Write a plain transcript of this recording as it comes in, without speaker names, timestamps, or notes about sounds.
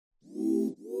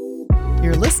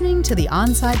You're listening to the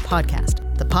Onside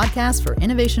Podcast, the podcast for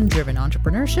innovation-driven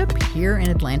entrepreneurship here in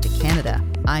Atlantic Canada.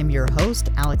 I'm your host,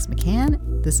 Alex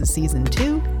McCann. This is Season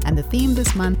 2, and the theme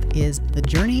this month is the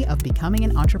journey of becoming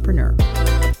an entrepreneur.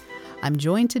 I'm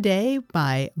joined today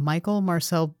by Michael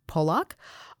Marcel Polak,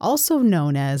 also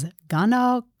known as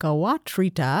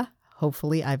Ganagawatrita.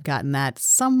 Hopefully I've gotten that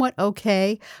somewhat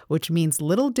okay, which means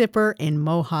Little Dipper in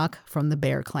Mohawk from the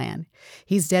Bear Clan.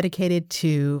 He's dedicated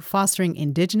to fostering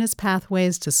Indigenous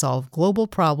pathways to solve global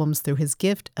problems through his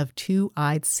gift of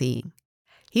two-eyed seeing.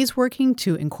 He's working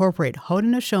to incorporate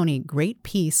Haudenosaunee Great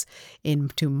Peace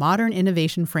into modern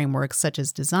innovation frameworks such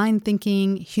as design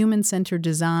thinking, human-centered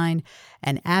design,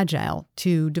 and agile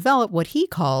to develop what he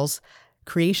calls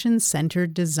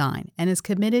creation-centered design, and is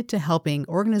committed to helping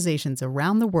organizations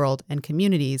around the world and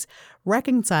communities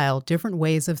reconcile different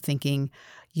ways of thinking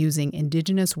using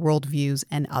Indigenous worldviews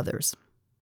and others.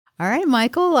 All right,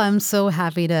 Michael, I'm so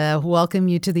happy to welcome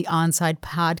you to the Onside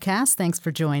Podcast. Thanks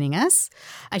for joining us.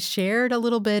 I shared a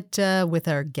little bit with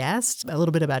our guest, a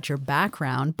little bit about your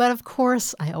background, but of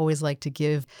course, I always like to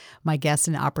give my guests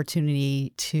an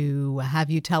opportunity to have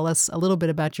you tell us a little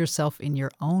bit about yourself in your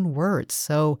own words.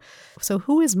 So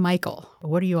who is Michael?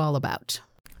 What are you all about?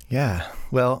 Yeah,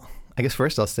 well, I guess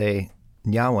first I'll say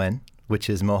Nyawen, which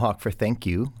is Mohawk for thank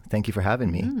you. Thank you for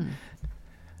having me.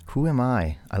 Who am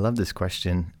I? I love this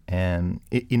question. And,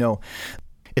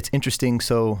 it's interesting.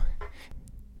 So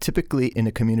typically in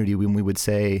a community, when we would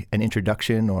say an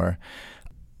introduction or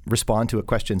respond to a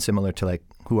question similar to like,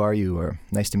 who are you? Or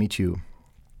nice to meet you,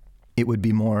 it would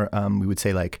be more, we would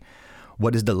say like,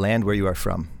 what is the land where you are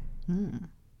from?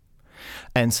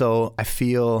 And so I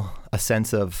feel a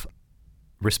sense of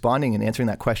responding and answering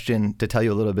that question to tell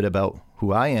you a little bit about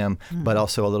who I am, but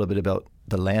also a little bit about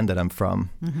the land that I'm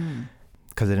from.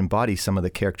 Because it embodies some of the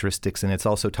characteristics, and it's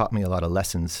also taught me a lot of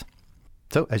lessons.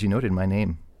 So, as you noted, my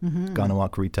name,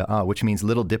 Ganagawatrita, which means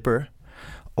Little Dipper,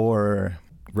 or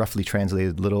roughly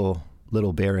translated, little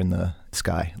bear in the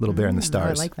sky, little bear in the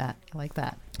stars. I like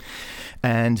that.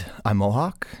 And I'm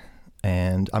Mohawk,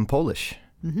 and I'm Polish.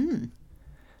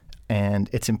 And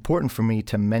it's important for me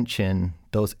to mention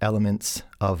those elements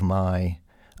of my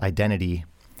identity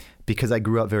because I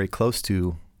grew up very close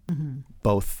to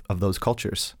both of those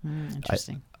cultures.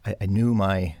 Interesting. I knew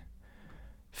my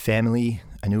family.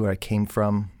 I knew where I came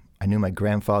from. I knew my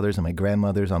grandfathers and my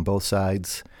grandmothers on both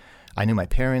sides. I knew my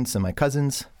parents and my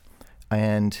cousins.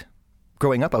 And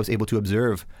growing up, I was able to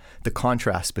observe the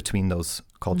contrast between those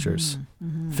cultures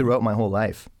throughout my whole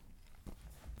life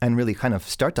and really kind of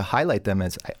start to highlight them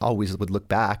as I always would look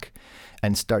back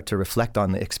and start to reflect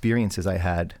on the experiences I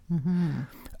had.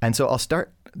 And so I'll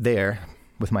start there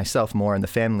with myself more in the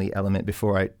family element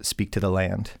before I speak to the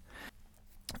land.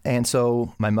 And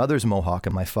so my mother's Mohawk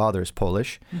and my father's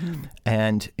Polish.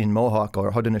 And in Mohawk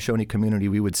or Haudenosaunee community,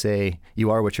 we would say, you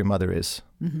are what your mother is.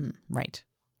 Right.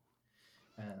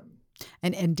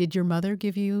 And did your mother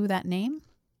give you that name?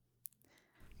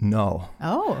 No.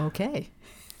 Oh, okay.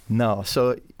 No.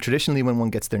 So traditionally when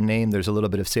one gets their name, there's a little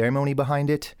bit of ceremony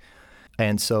behind it.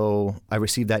 And so I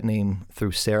received that name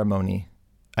through ceremony.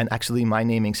 And actually, my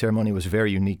naming ceremony was very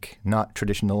unique, not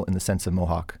traditional in the sense of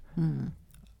Mohawk.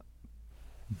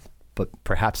 But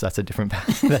perhaps that's a different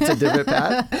path. Back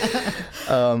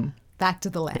to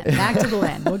the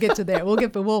land. We'll get to there.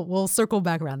 We'll circle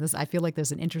back around this. I feel like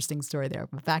there's an interesting story there,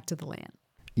 but back to the land.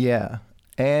 Yeah.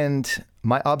 And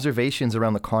my observations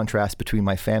around the contrast between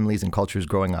my families and cultures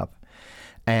growing up.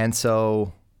 And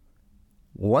so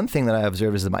one thing that I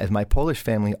observed is that my Polish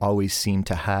family always seemed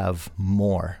to have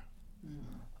more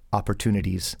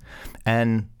opportunities.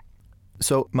 And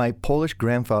so my Polish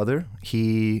grandfather,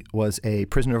 he was a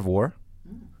prisoner of war.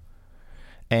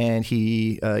 And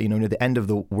he, near the end of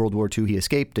the World War II, he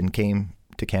escaped and came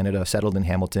to Canada, settled in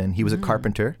Hamilton. He was a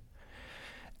carpenter.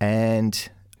 And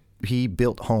he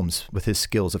built homes with his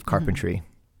skills of carpentry.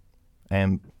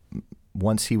 And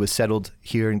once he was settled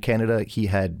here in Canada, he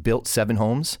had built 7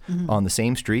 homes on the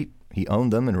same street. He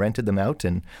owned them and rented them out.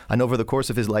 And over the course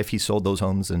of his life, he sold those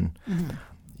homes and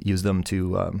used them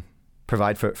to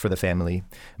provide for the family.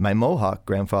 My Mohawk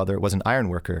grandfather was an iron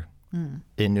worker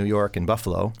in New York and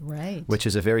Buffalo, right, which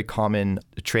is a very common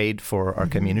trade for our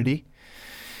community.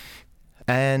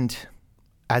 And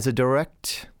as a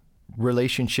direct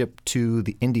relationship to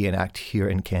the Indian Act here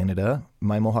in Canada,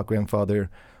 my Mohawk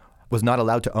grandfather was not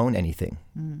allowed to own anything.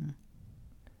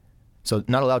 So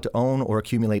not allowed to own or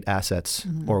accumulate assets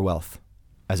or wealth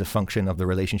as a function of the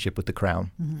relationship with the Crown.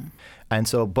 And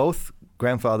so both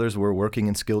grandfathers were working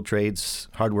in skilled trades,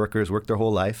 hard workers, worked their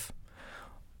whole life.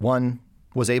 One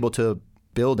was able to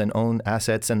build and own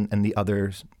assets and the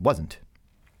other wasn't.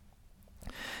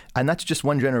 And that's just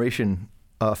one generation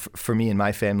for me and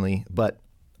my family. But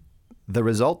the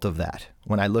result of that,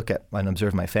 when I look at and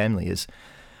observe my family, is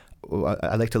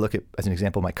I like to look at, as an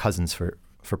example, my cousins for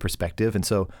perspective. And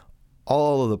so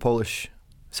all of the Polish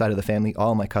side of the family,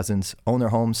 all my cousins own their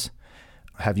homes,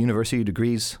 have university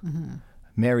degrees,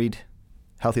 married,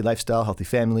 healthy lifestyle, healthy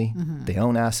family. They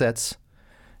own assets,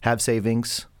 have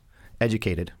savings,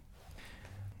 educated.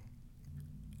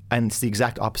 And it's the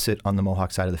exact opposite on the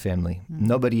Mohawk side of the family.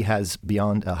 Nobody has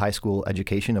beyond a high school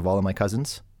education of all of my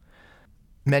cousins.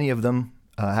 Many of them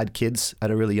had kids at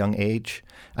a really young age.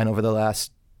 And over the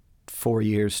last 4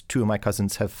 years, 2 of my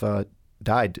cousins have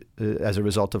died as a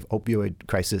result of opioid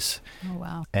crisis. Oh,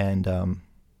 wow.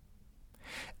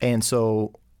 And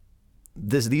so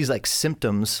these like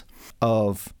symptoms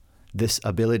of this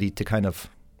ability to kind of,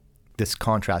 this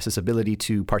contrast, this ability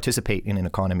to participate in an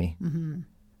economy,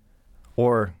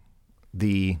 or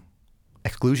the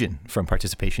exclusion from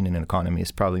participation in an economy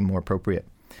is probably more appropriate.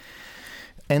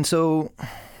 And so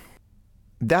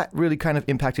that really kind of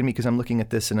impacted me, because I'm looking at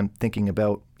this and I'm thinking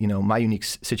about, my unique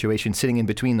situation sitting in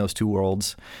between those two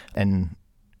worlds and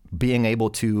being able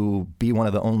to be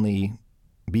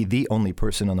the only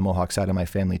person on the Mohawk side of my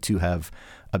family to have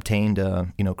obtained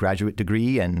a, graduate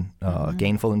degree and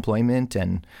gainful employment,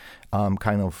 and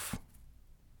kind of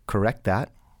correct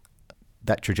that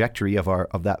trajectory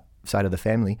of that side of the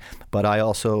family. But I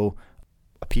also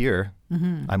appear,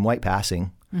 I'm white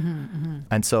passing.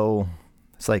 And so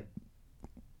it's like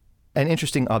an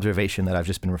interesting observation that I've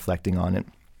just been reflecting on it.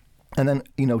 And then,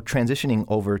 transitioning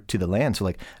over to the land. So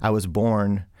like I was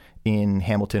born in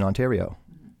Hamilton, Ontario,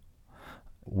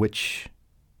 which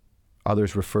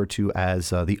others refer to as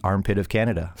the armpit of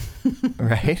Canada,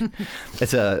 right?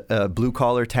 It's a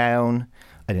blue-collar town,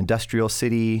 an industrial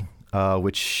city,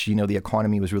 which, the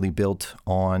economy was really built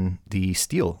on the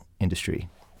steel industry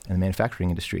and the manufacturing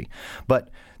industry. But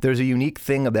there's a unique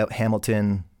thing about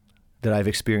Hamilton that I've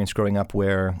experienced growing up,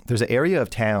 where there's an area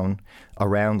of town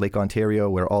around Lake Ontario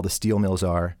where all the steel mills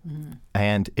are,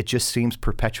 and it just seems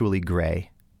perpetually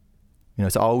gray.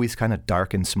 It's always kind of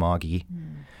dark and smoggy.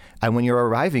 And when you're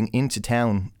arriving into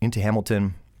town, into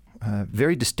Hamilton, a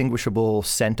very distinguishable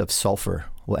scent of sulfur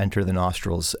will enter the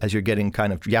nostrils as you're getting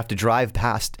you have to drive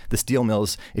past the steel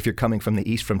mills if you're coming from the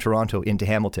east, from Toronto into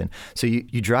Hamilton. So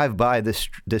you drive by this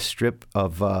strip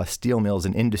of steel mills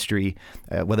and industry,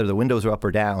 whether the windows are up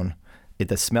or down,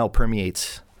 the smell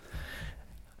permeates.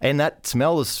 And that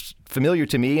smell is familiar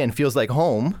to me and feels like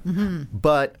home.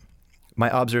 But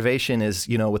my observation is,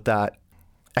 with that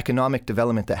economic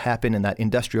development that happened and that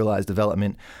industrialized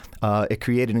development, it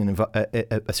created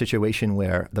a situation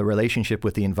where the relationship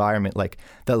with the environment, like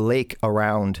the lake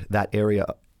around that area,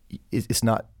 is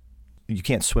not, you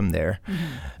can't swim there.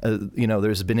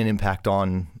 There's been an impact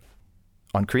on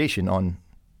creation, on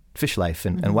fish life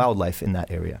and wildlife in that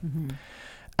area.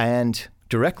 And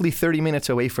directly 30 minutes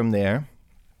away from there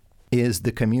is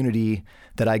the community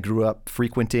that I grew up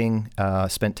frequenting,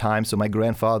 spent time. So my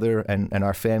grandfather and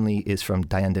our family is from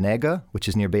Diandanega, which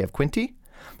is near Bay of Quinte.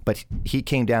 But he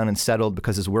came down and settled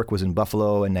because his work was in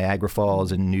Buffalo and Niagara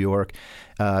Falls and New York.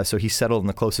 So he settled in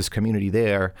the closest community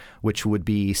there, which would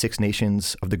be Six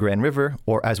Nations of the Grand River,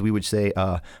 or as we would say,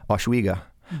 Oswego.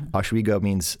 Oswego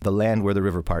means the land where the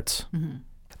river parts.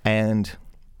 And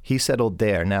he settled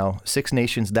there. Now, Six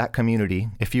Nations, that community,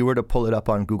 if you were to pull it up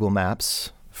on Google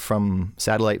Maps from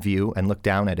satellite view and look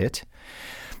down at it,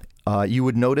 you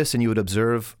would notice and you would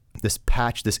observe this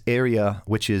patch, this area,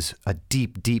 which is a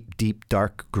deep, deep, deep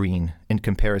dark green in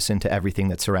comparison to everything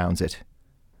that surrounds it.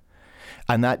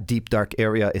 And that deep dark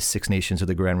area is Six Nations of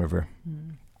the Grand River.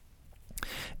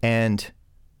 And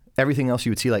everything else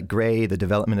you would see like gray, the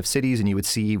development of cities, and you would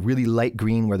see really light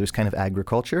green where there's kind of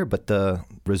agriculture, but the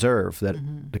reserve, that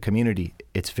the community,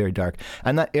 it's very dark.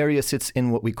 And that area sits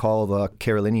in what we call the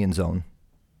Carolinian zone.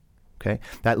 Okay,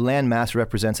 that landmass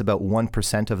represents about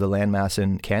 1% of the landmass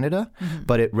in Canada,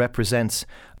 but it represents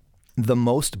the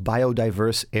most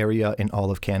biodiverse area in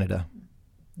all of Canada.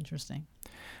 Interesting.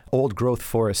 Old growth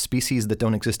forest, species that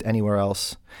don't exist anywhere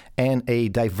else, and a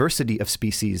diversity of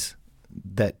species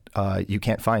that you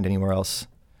can't find anywhere else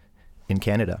in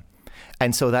Canada.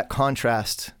 And so that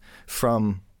contrast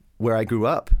from where I grew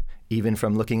up, even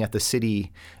from looking at the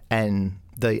city and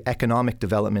the economic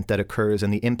development that occurs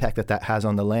and the impact that that has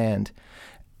on the land,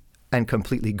 and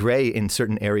completely gray in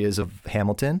certain areas of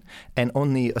Hamilton, and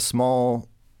only a small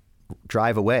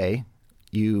drive away,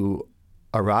 you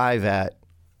arrive at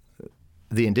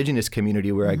the Indigenous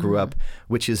community where I grew up,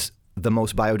 which is the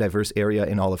most biodiverse area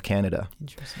in all of Canada.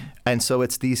 Interesting. And so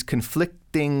it's these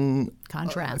conflicting,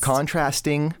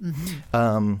 contrasting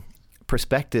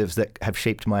perspectives that have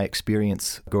shaped my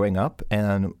experience growing up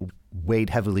and weighed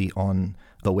heavily on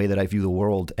the way that I view the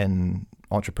world and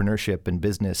entrepreneurship and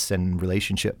business and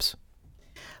relationships.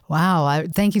 Wow.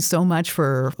 Thank you so much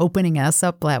for opening us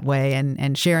up that way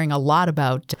and sharing a lot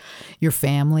about your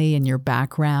family and your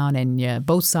background and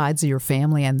both sides of your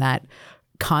family and that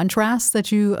contrast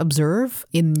that you observe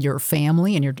in your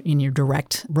family and in your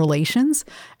direct relations,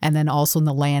 and then also in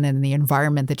the land and the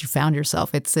environment that you found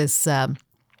yourself. It's this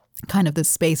kind of this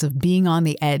space of being on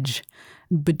the edge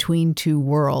between two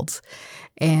worlds.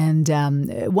 And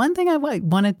one thing I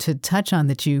wanted to touch on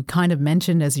that you kind of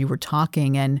mentioned as you were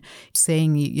talking and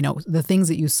saying, the things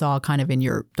that you saw kind of in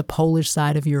the Polish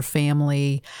side of your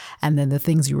family, and then the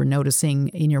things you were noticing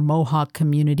in your Mohawk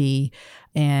community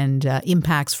and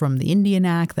impacts from the Indian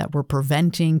Act that were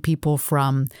preventing people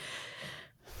from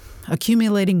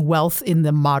accumulating wealth in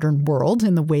the modern world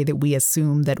in the way that we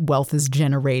assume that wealth is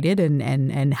generated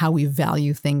and how we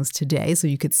value things today. So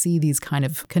you could see these kind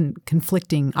of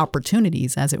conflicting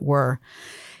opportunities, as it were.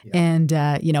 Yeah. And,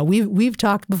 we've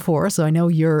talked before, so I know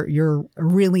you're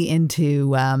really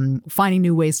into finding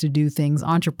new ways to do things,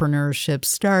 entrepreneurship,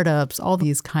 startups, all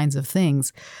these kinds of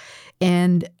things.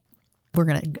 And we're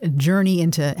going to journey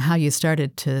into how you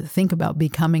started to think about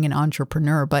becoming an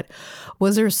entrepreneur. But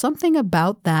was there something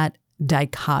about that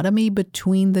dichotomy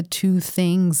between the two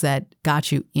things that got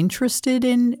you interested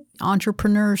in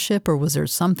entrepreneurship? Or was there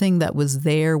something that was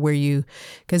there where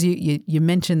because you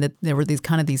mentioned that there were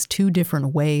these two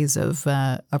different ways of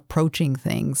approaching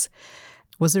things.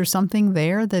 Was there something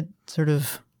there that sort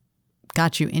of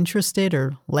got you interested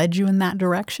or led you in that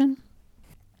direction?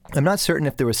 I'm not certain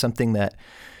if there was something that,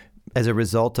 as a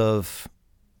result of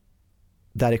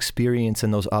that experience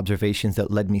and those observations,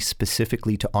 that led me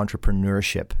specifically to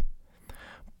entrepreneurship.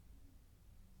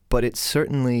 But it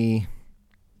certainly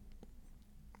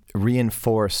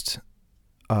reinforced,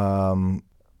 so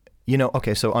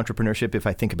entrepreneurship, if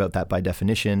I think about that by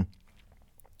definition,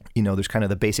 there's kind of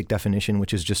the basic definition,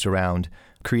 which is just around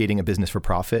creating a business for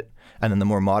profit. And then the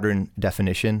more modern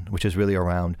definition, which is really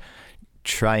around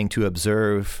trying to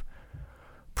observe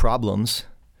problems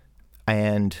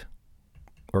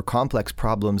or complex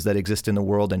problems that exist in the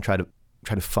world and try to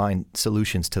find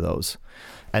solutions to those.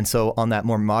 And so on that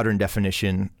more modern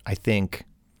definition, I think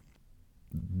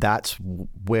that's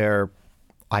where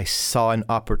I saw an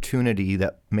opportunity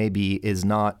that maybe is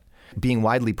not being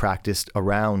widely practiced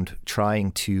around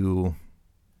trying to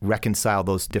reconcile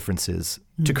those differences,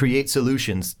 to create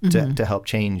solutions to help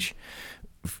change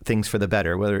things for the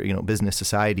better, whether, business,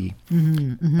 society.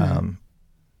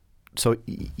 So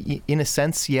in a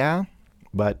sense, yeah,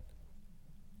 but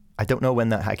I don't know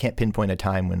when I can't pinpoint a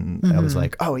time when I was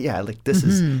like, oh yeah, like this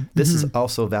is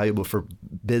also valuable for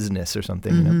business or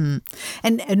something.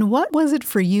 And what was it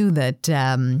for you that,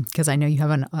 because I know you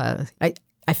have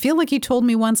I feel like you told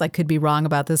me once, I could be wrong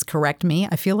about this, correct me.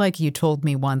 I feel like you told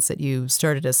me once that you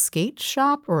started a skate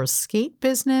shop or a skate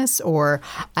business, or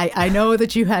I know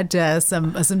that you had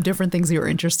some different things you were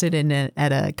interested in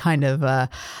at a kind of a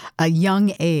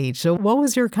young age. So what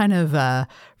was your kind of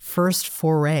first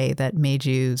foray that made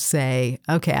you say,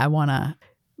 okay, I want to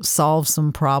solve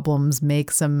some problems, make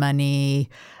some money,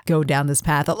 go down this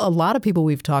path? A lot of people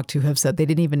we've talked to have said they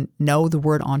didn't even know the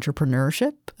word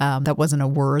entrepreneurship. That wasn't a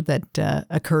word that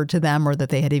occurred to them or that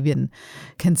they had even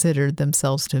considered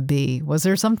themselves to be. Was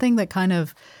there something that kind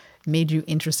of made you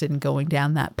interested in going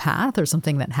down that path, or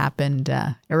something that happened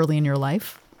early in your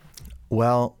life?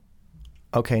 Well,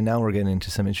 okay, now we're getting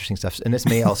into some interesting stuff. And this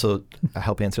may also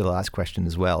help answer the last question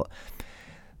as well.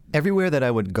 Everywhere that I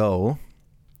would go,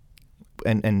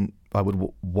 and I would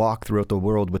walk throughout the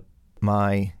world with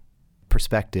my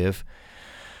perspective,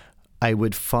 I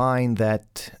would find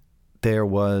that there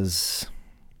was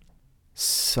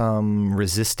some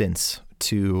resistance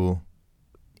to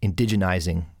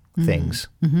indigenizing things.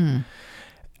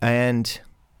 And,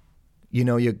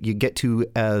 you get to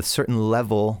a certain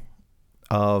level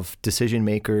of decision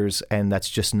makers, and that's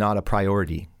just not a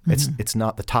priority. It's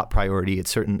not the top priority.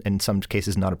 It's in some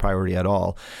cases not a priority at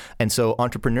all. And so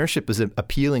entrepreneurship is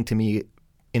appealing to me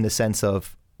in the sense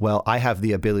of, well, I have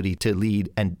the ability to lead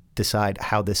and decide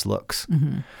how this looks.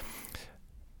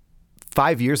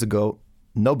 5 years ago,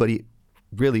 nobody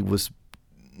really was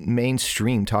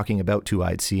mainstream talking about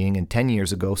two-eyed seeing, and 10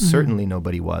 years ago, certainly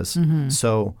nobody was.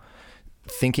 So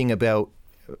thinking about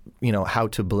how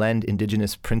to blend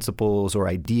Indigenous principles or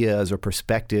ideas or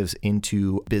perspectives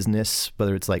into business,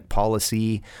 whether it's like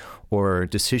policy or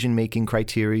decision-making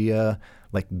criteria,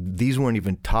 like these weren't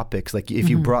even topics. Like if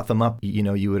you brought them up,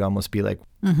 you would almost be like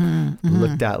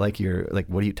looked at like you're like,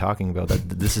 what are you talking about?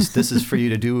 This is for you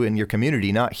to do in your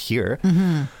community, not here.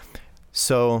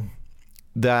 So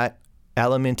that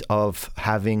element of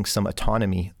having some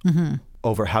autonomy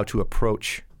over how to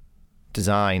approach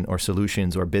design or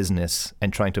solutions or business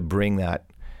and trying to bring that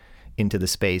into the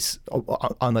space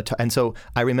and so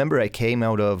I remember I came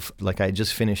out of, like, I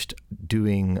just finished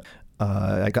doing,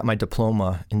 I got my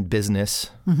diploma in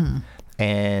business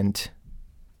and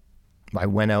I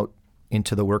went out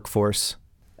into the workforce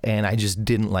and I just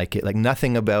didn't like it. Like,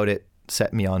 nothing about it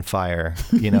set me on fire.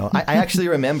 You know, I actually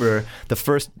remember the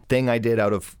first thing I did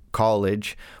out of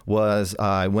college was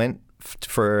I went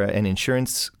for an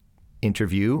insurance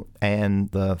interview, and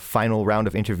the final round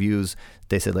of interviews,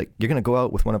 they said, like, you're going to go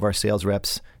out with one of our sales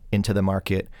reps into the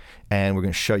market and we're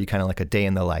going to show you kind of like a day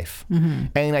in the life.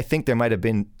 And I think there might have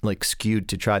been like skewed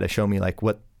to try to show me like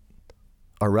what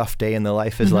a rough day in the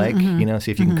life is like, you know,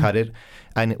 see if you can cut it.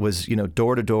 And it was, you know,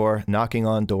 door to door, knocking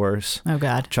on doors. Oh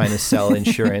God. Trying to sell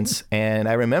insurance. And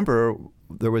I remember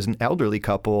there was an elderly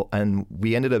couple and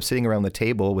we ended up sitting around the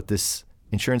table with this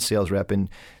insurance sales rep and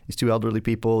these two elderly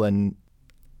people, and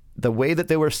the way that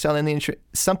they were selling the insurance,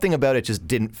 something about it just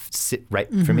didn't sit right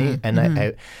for me. And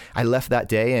I left that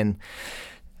day and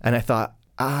I thought,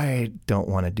 I don't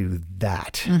want to do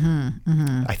that.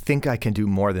 I think I can do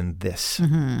more than this.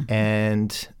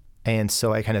 And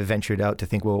so I kind of ventured out to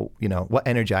think, well, you know, what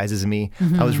energizes me?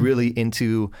 I was really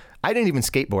into, I didn't even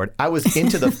skateboard. I was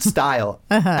into the style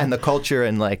and the culture,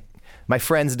 and like my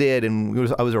friends did,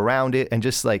 and I was around it, and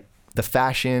just like the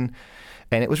fashion.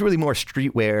 And it was really more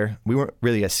streetwear. We weren't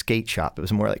really a skate shop. It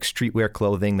was more like streetwear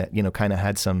clothing that, you know, kind of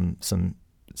had some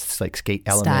like skate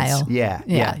elements. Style.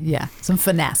 Yeah. Some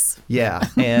finesse. Yeah.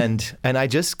 And I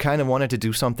just kind of wanted to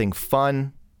do something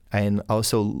fun and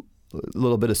also a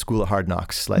little bit of School of Hard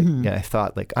Knocks. Like, yeah, I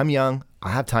thought, like, I'm young.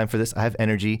 I have time for this. I have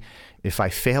energy. If I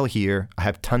fail here, I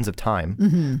have tons of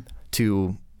time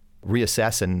to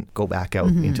reassess and go back out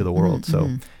into the world.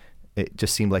 So it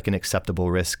just seemed like an acceptable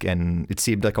risk, and it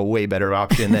seemed like a way better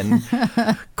option than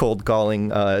cold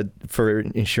calling for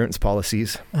insurance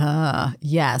policies.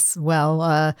 Yes.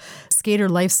 Well, skater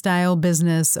lifestyle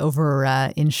business over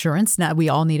insurance. Now, we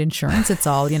all need insurance. It's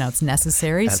all, you know, it's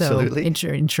necessary. Absolutely. So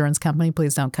insurance company,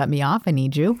 please don't cut me off. I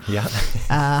need you. Yeah.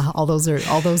 All those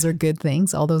are good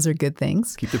things. All those are good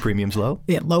things. Keep the premiums low.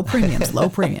 Yeah, low premiums. Low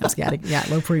premiums.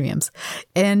 Low premiums.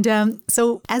 And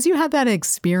so as you had that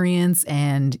experience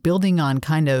and building on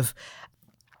kind of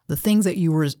the things that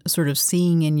you were sort of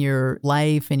seeing in your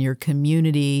life and your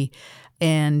community,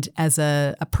 and as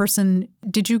a person,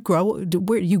 you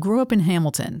grew up in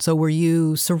Hamilton? So were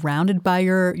you surrounded by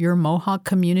your Mohawk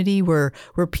community? Were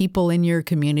people in your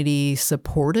community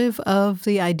supportive of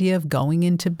the idea of going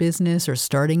into business or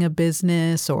starting a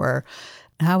business, or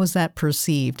how was that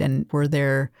perceived? And were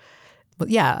there? Well,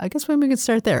 yeah, I guess maybe we could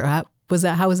start there. How was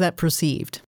that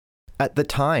perceived? At the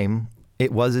time,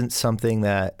 it wasn't something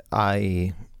that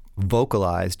I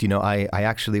vocalized. You know, I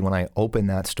actually, when I opened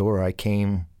that store, I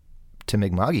came to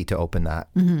Mi'kma'ki to open that.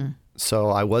 So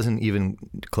I wasn't even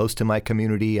close to my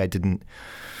community. I didn't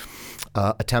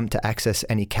attempt to access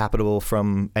any capital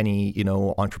from any, you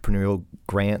know, entrepreneurial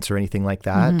grants or anything like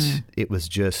that. It was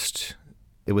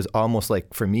almost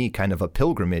like, for me, kind of a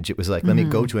pilgrimage. It was like, let me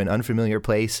go to an unfamiliar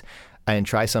place and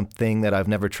try something that I've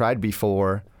never tried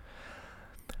before.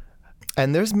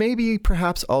 And there's maybe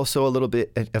perhaps also a little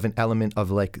bit of an element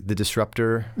of like the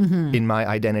disruptor in my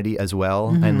identity as well.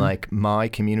 And like my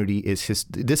community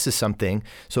this is something.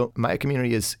 So my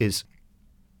community is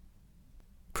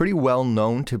pretty well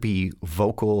known to be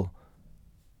vocal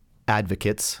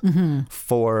advocates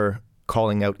for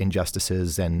calling out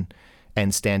injustices and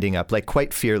standing up, like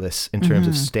quite fearless in terms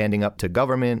of standing up to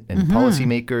government and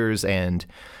policymakers and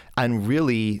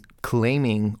really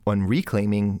claiming and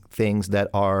reclaiming things that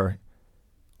are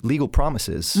legal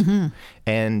promises.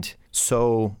 And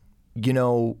so, you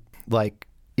know, like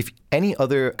if any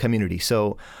other community,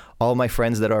 so all my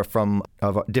friends that are from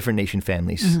of different nation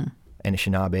families,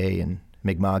 Anishinaabe and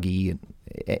Mi'kma'ki,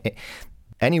 and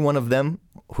any one of them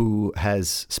who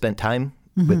has spent time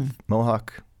with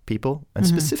Mohawk people, and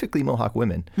specifically Mohawk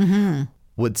women,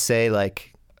 would say,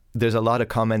 like, there's a lot of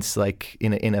comments like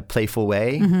in a playful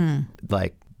way,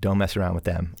 like, don't mess around with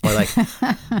them, or like,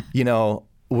 you know,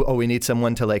 oh, we need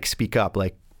someone to like speak up,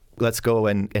 like, let's go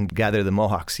and gather the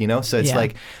Mohawks, you know? So it's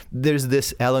like, there's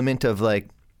this element of like,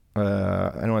 I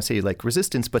don't want to say like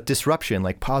resistance, but disruption,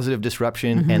 like positive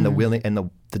disruption, and the willing and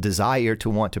the desire to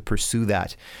want to pursue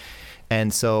that.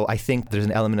 And so I think there's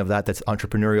an element of that that's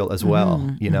entrepreneurial as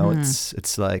well. You know,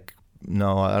 it's like,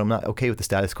 no, I'm not okay with the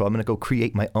status quo. I'm going to go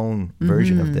create my own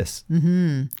version of this.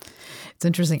 It's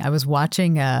interesting. I was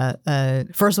watching,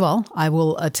 first of all, I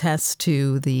will attest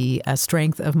to the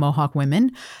strength of Mohawk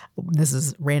women. this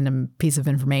is a random piece of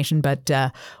information, but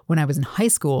when I was in high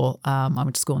school, I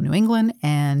went to school in New England,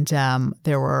 and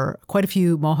there were quite a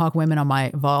few Mohawk women on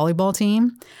my volleyball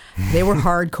team. They were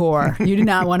hardcore. You did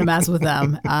not want to mess with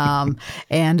them.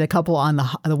 And a couple on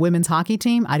the women's hockey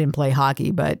team. I didn't play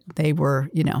hockey, but they were,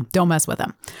 don't mess with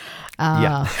them.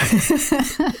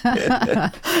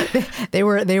 They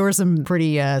were some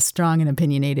pretty strong and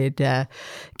opinionated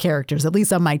characters, at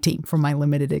least on my team, from my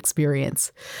limited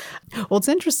experience. Well, it's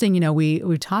interesting,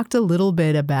 we talked a little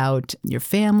bit about your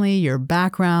family, your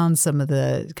background, some of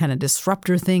the kind of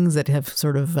disruptor things that have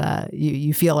sort of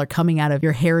you feel are coming out of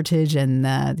your heritage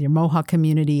and your Mohawk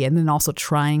community, and then also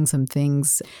trying some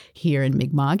things here in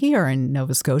Mi'kma'ki or in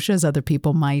Nova Scotia, as other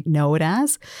people might know it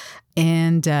as.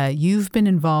 And you've been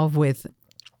involved with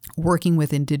working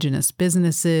with Indigenous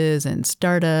businesses and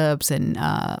startups and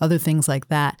other things like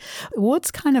that.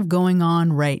 What's kind of going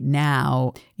on right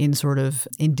now in sort of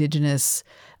Indigenous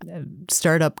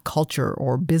startup culture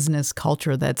or business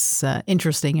culture that's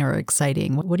interesting or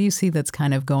exciting? What do you see that's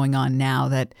kind of going on now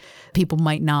that people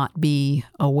might not be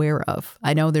aware of?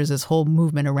 I know there's this whole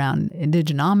movement around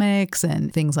Indigenomics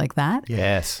and things like that.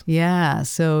 Yes. Yeah.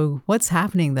 So what's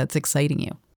happening that's exciting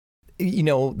you?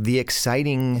 The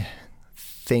exciting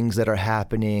things that are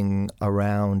happening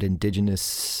around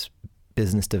Indigenous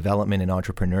business development and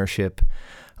entrepreneurship,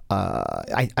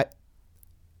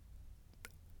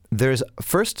 there's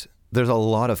a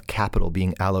lot of capital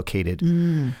being allocated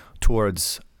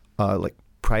towards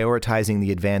prioritizing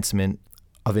the advancement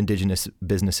of Indigenous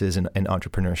businesses and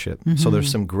entrepreneurship. Mm-hmm. So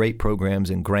there's some great programs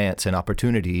and grants and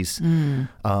opportunities and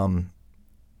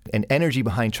energy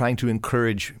behind trying to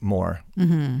encourage more.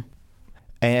 Mm-hmm.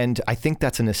 And I think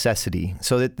that's a necessity.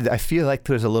 So I feel like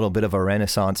there's a little bit of a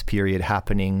renaissance period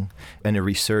happening and a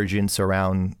resurgence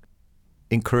around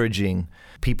encouraging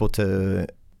people to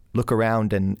look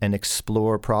around and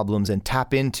explore problems and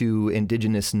tap into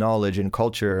Indigenous knowledge and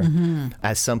culture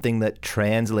as something that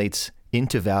translates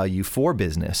into value for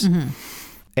business. Mm-hmm.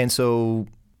 And so,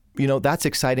 that's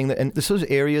exciting. And those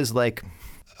areas like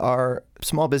our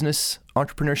small business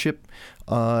entrepreneurship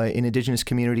in Indigenous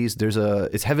communities,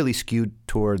 it's heavily skewed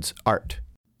towards art.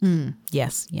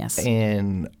 Yes.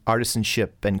 And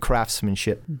artisanship and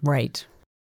craftsmanship. Right.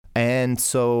 And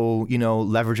so,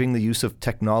 leveraging the use of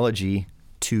technology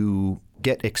to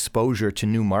get exposure to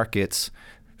new markets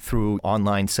through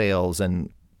online sales.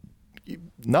 And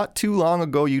not too long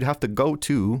ago, you'd have to go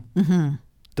to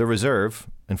the reserve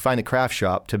and find a craft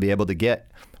shop to be able to get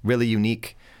really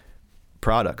unique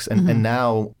products. And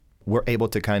now we're able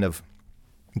to kind of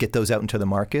get those out into the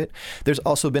market. There's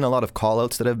also been a lot of call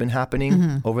outs that have been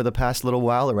happening over the past little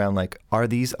while around are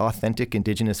these authentic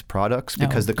Indigenous products?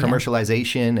 Because the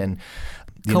commercialization and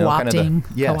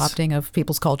co-opting of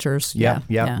people's cultures. Yeah.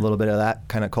 A little bit of that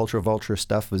kind of culture vulture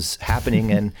stuff was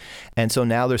happening. and so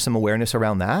now there's some awareness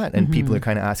around that. And people are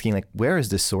kind of asking, where is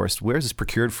this sourced? Where is this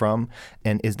procured from?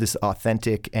 And is this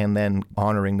authentic? And then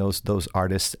honoring those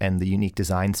artists and the unique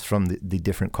designs from the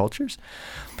different cultures.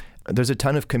 There's a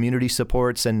ton of community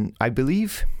supports. And I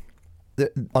believe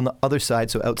that on the other side,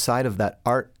 so outside of that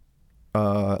art,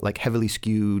 heavily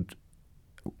skewed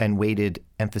and weighted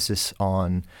emphasis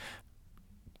on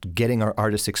getting our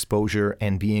artists exposure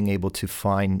and being able to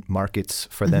find markets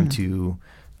for them to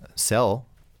sell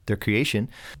their creation.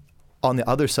 On the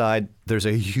other side, there's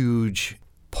a huge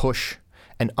push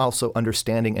and also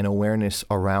understanding and awareness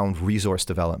around resource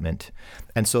development.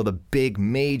 And so the big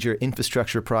major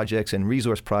infrastructure projects and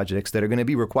resource projects that are going to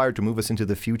be required to move us into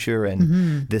the future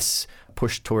and this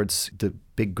push towards the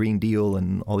big Green Deal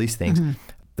and all these things,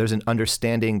 there's an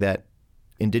understanding that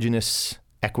Indigenous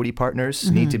equity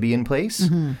partners need to be in place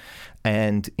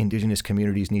and Indigenous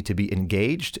communities need to be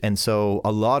engaged. And so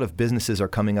a lot of businesses are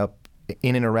coming up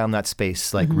in and around that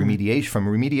space, like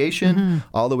remediation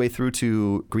all the way through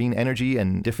to green energy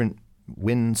and different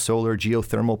wind, solar,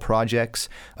 geothermal projects,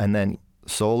 and then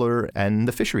solar and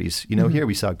the fisheries. Here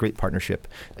we saw a great partnership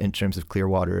in terms of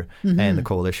Clearwater and the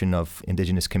Coalition of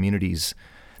Indigenous Communities.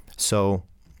 So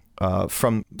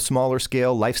from smaller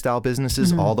scale lifestyle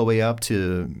businesses all the way up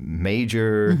to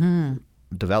major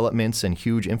developments and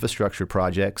huge infrastructure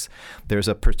projects, there's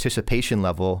a participation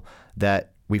level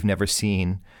that we've never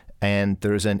seen. And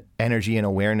there's an energy and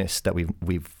awareness that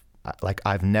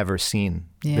I've never seen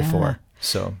before.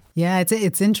 So yeah,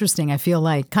 it's interesting. I feel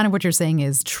like kind of what you're saying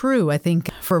is true. I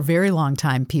think for a very long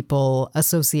time, people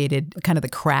associated kind of the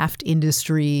craft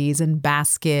industries and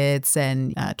baskets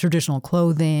and traditional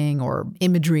clothing or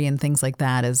imagery and things like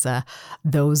that as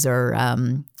those are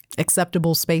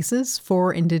acceptable spaces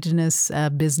for Indigenous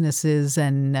businesses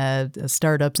and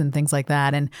startups and things like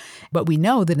that. But we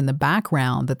know that in the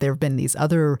background that there have been these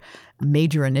other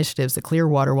major initiatives. The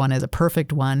Clearwater one is a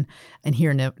perfect one. And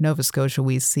here in Nova Scotia,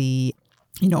 we see,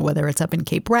 whether it's up in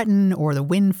Cape Breton or the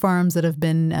wind farms that have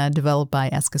been developed by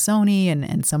Eskasoni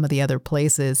and some of the other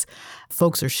places,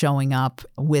 folks are showing up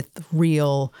with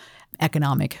real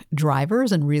economic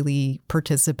drivers and really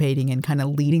participating and kind of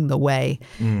leading the way,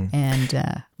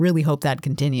 and really hope that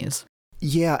continues.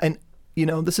 Yeah. And,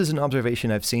 this is an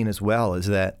observation I've seen as well, is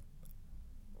that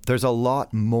there's a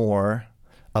lot more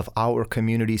of our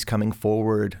communities coming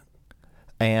forward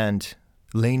and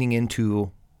leaning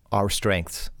into our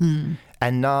strengths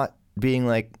and not being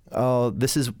like, oh,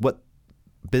 this is what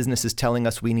business is telling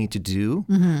us we need to do,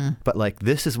 but like,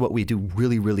 this is what we do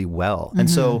really, really well. And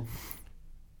so,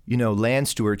 land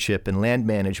stewardship and land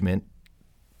management,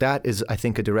 that is, I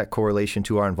think, a direct correlation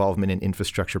to our involvement in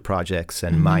infrastructure projects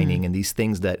and mining and these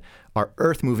things that are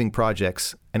earth-moving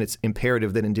projects. And it's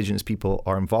imperative that Indigenous people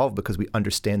are involved because we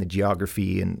understand the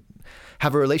geography and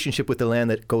have a relationship with the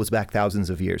land that goes back thousands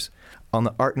of years. On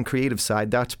the art and creative side,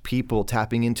 that's people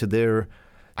tapping into their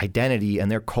identity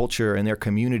and their culture and their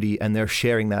community, and they're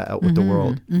sharing that out with the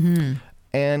world.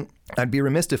 And I'd be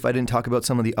remiss if I didn't talk about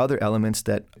some of the other elements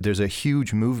that there's a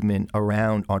huge movement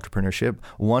around entrepreneurship,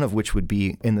 one of which would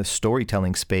be in the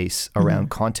storytelling space around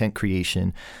content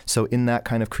creation. So in that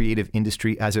kind of creative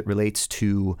industry as it relates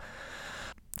to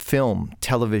film,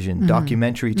 television,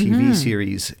 documentary TV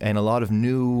series, and a lot of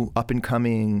new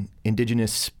up-and-coming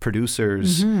Indigenous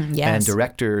producers and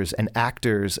directors and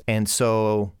actors. And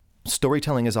so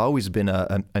storytelling has always been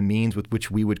a means with which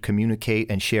we would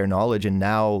communicate and share knowledge. And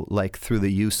now, like through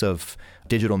the use of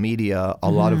digital media,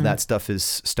 a lot of that stuff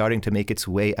is starting to make its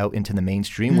way out into the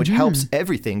mainstream, which helps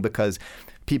everything because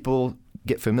people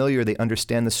get familiar, they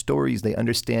understand the stories, they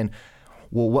understand,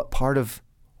 well, what part of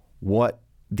what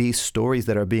these stories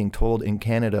that are being told in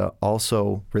Canada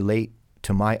also relate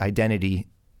to my identity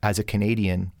as a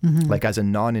Canadian, like as a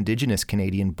non-Indigenous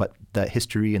Canadian, but the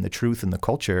history and the truth and the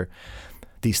culture.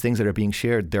 These things that are being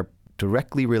shared, they're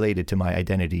directly related to my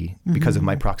identity because of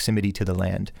my proximity to the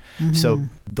land. So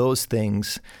those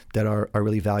things that are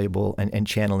really valuable and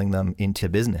channeling them into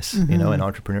business, and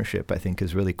entrepreneurship, I think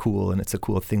is really cool. And it's a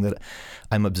cool thing that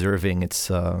I'm observing. It's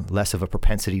less of a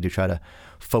propensity to try to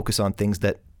focus on things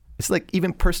that, it's like,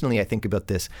 even personally, I think about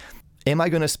this. Am I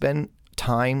going to spend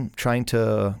time trying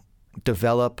to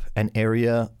develop an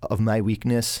area of my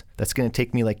weakness that's going to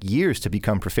take me like years to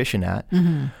become proficient at?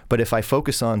 But if I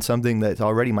focus on something that's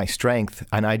already my strength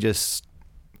and I just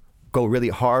go really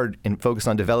hard and focus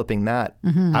on developing that,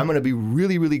 I'm going to be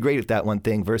really, really great at that one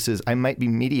thing versus I might be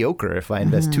mediocre if I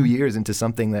invest 2 years into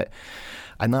something that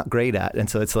I'm not great at. And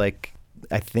so it's like,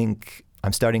 I think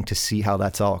I'm starting to see how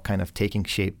that's all kind of taking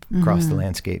shape across the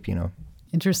landscape,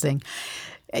 Interesting.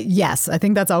 Yes, I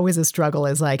think that's always a struggle,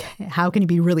 is like, how can you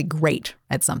be really great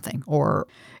at something or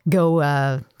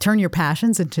go turn your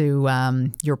passions into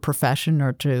your profession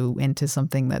or into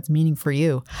something that's meaning for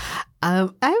you? I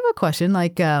have a question,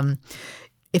 like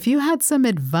if you had some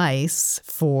advice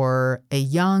for a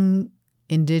young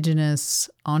Indigenous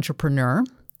entrepreneur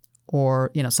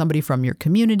or, somebody from your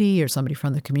community or somebody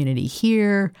from the community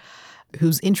here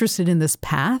who's interested in this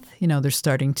path, they're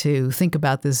starting to think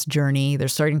about this journey. They're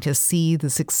starting to see the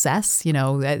success,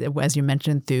 as you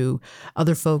mentioned, through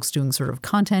other folks doing sort of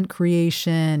content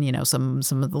creation, some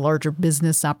of the larger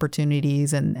business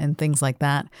opportunities and things like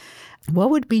that. What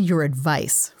would be your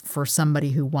advice for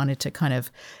somebody who wanted to kind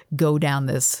of go down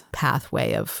this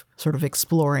pathway of sort of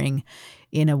exploring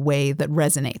in a way that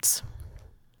resonates?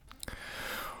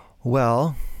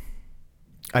 Well,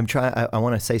 I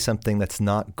want to say something that's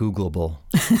not Googleable.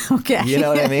 Okay. You know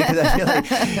what I mean? Because I feel like,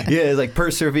 it's like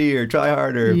persevere, try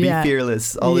harder, be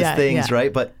fearless, all these things,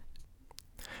 right? But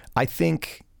I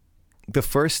think the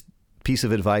first piece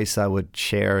of advice I would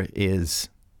share is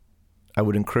I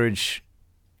would encourage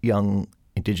young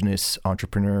Indigenous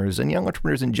entrepreneurs and young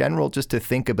entrepreneurs in general just to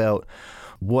think about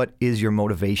what is your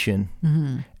motivation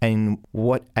and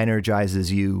what energizes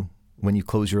you when you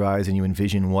close your eyes and you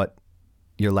envision what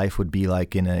your life would be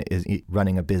like in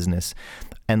running a business.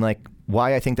 And like,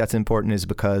 why I think that's important is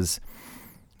because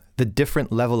the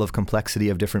different level of complexity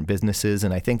of different businesses,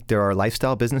 and I think there are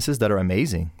lifestyle businesses that are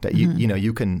amazing that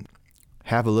you can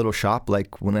have a little shop,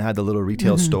 like when I had the little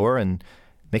retail store, and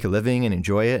make a living and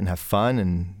enjoy it and have fun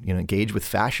and engage with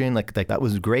fashion, like that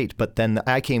was great. But then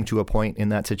I came to a point in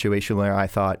that situation where I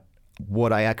thought,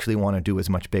 what I actually want to do is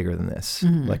much bigger than this.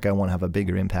 Like I want to have a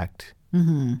bigger impact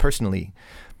personally.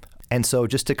 And so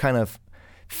just to kind of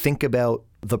think about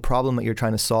the problem that you're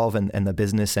trying to solve and the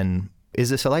business and is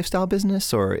this a lifestyle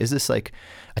business, or is this like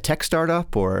a tech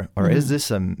startup, or is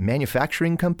this a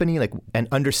manufacturing company? Like, and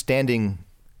understanding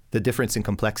the difference in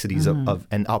complexities of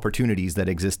and opportunities that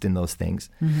exist in those things.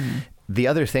 The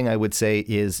other thing I would say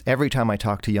is every time I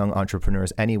talk to young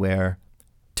entrepreneurs anywhere,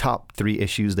 top 3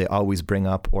 issues they always bring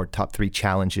up, or top 3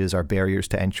 challenges, are barriers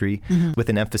to entry, with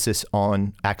an emphasis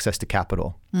on access to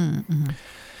capital.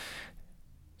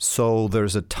 So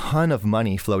there's a ton of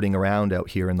money floating around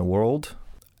out here in the world,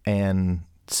 and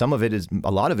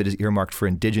a lot of it is earmarked for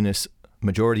Indigenous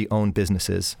majority-owned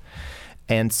businesses.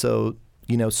 And so,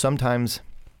 sometimes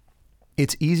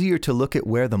it's easier to look at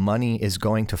where the money is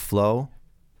going to flow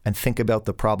and think about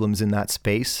the problems in that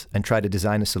space and try to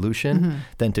design a solution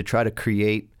than to try to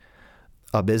create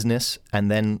a business and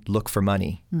then look for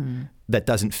money that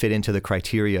doesn't fit into the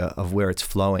criteria of where it's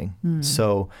flowing.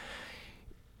 So,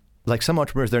 like, some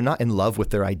entrepreneurs, they're not in love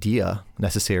with their idea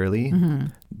necessarily.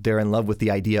 They're in love with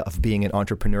the idea of being an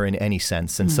entrepreneur in any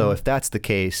sense. And so if that's the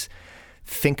case,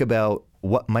 think about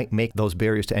what might make those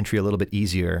barriers to entry a little bit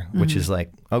easier, which is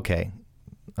like, okay,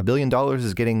 $1 billion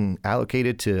is getting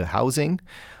allocated to housing.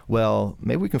 Well,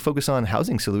 maybe we can focus on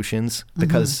housing solutions,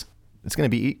 because it's going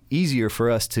to be easier for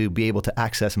us to be able to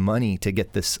access money to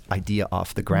get this idea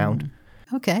off the ground.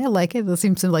 Okay, I like it. That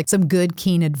seems like some good,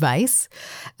 keen advice.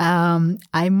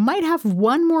 I might have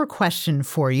one more question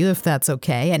for you, if that's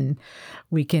okay. And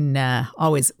we can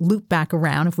always loop back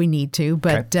around if we need to.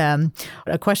 But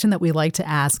a question that we like to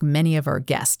ask many of our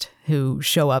guests who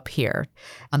show up here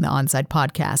on the Onside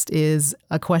podcast is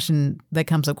a question that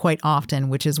comes up quite often,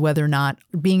 which is whether or not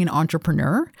being an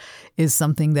entrepreneur is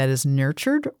something that is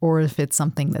nurtured, or if it's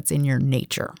something that's in your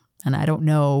nature. And I don't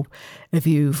know if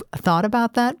you've thought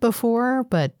about that before,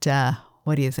 but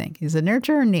what do you think? Is it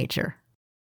nurture or nature?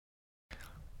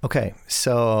 Okay,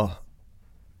 so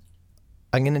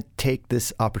I'm going to take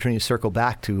this opportunity to circle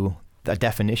back to the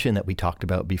definition that we talked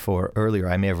about before earlier,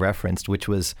 I may have referenced, which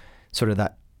was sort of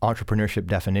that entrepreneurship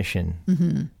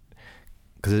definition.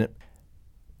 Because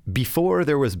before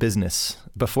there was business,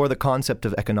 before the concept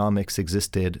of economics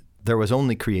existed, there was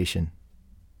only creation.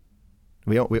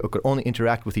 We could only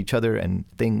interact with each other and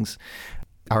things,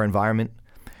 our environment.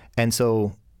 And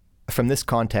so from this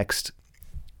context,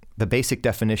 the basic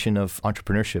definition of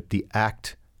entrepreneurship, the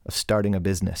act of starting a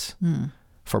business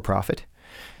for profit,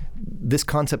 this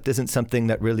concept isn't something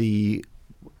that really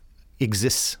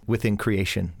exists within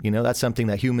creation. That's something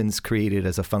that humans created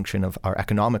as a function of our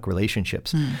economic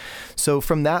relationships. So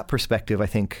from that perspective, I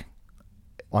think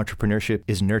entrepreneurship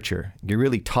is nurture. You're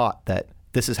really taught that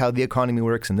this is how the economy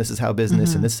works, and this is how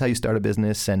business, and this is how you start a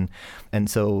business. And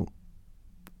so,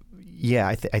 yeah,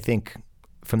 I think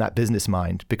from that business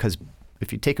mind, because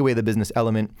if you take away the business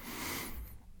element,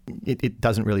 it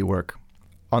doesn't really work.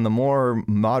 On the more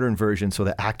modern version, so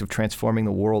the act of transforming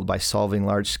the world by solving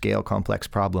large-scale complex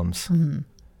problems,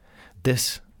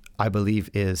 this, I believe,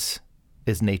 is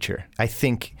nature. I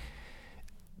think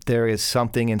there is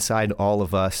something inside all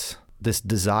of us, this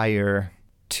desire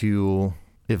to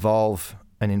evolve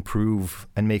and improve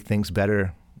and make things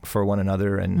better for one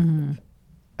another and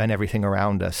everything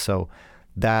around us. So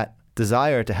that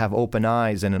desire to have open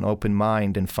eyes and an open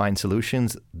mind and find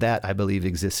solutions, that I believe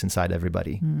exists inside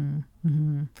everybody.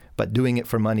 But doing it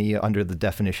for money under the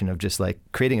definition of just like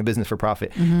creating a business for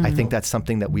profit, I think that's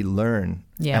something that we learn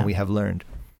and we have learned.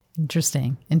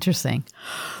 Interesting.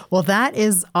 Well, that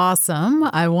is awesome.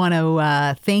 I want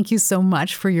to thank you so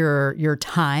much for your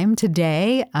time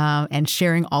today and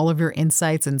sharing all of your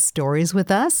insights and stories with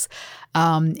us.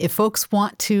 If folks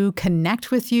want to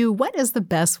connect with you, what is the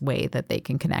best way that they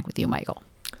can connect with you, Michael?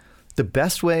 The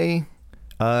best way,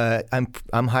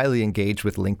 I'm highly engaged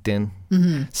with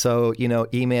LinkedIn. So,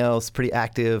 email's pretty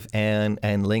active, and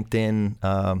LinkedIn,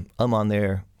 I'm on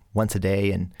there once a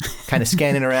day and kind of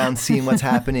scanning around, seeing what's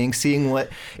happening, seeing what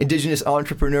Indigenous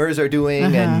entrepreneurs are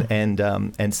doing.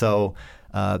 And so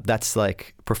that's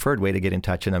like preferred way to get in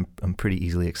touch. And I'm pretty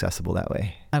easily accessible that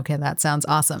way. Okay, that sounds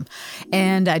awesome.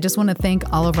 And I just want to thank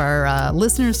all of our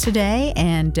listeners today.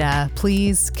 And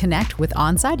please connect with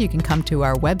Onside. You can come to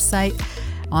our website,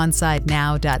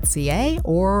 onsidenow.ca,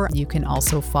 or you can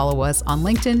also follow us on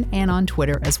LinkedIn and on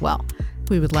Twitter as well.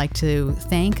 We would like to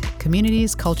thank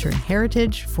Communities, Culture, and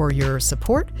Heritage for your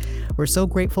support. We're so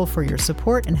grateful for your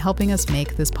support in helping us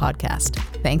make this podcast.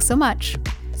 Thanks so much.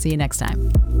 See you next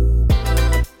time.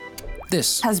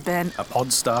 This has been a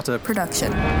Podstarter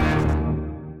production.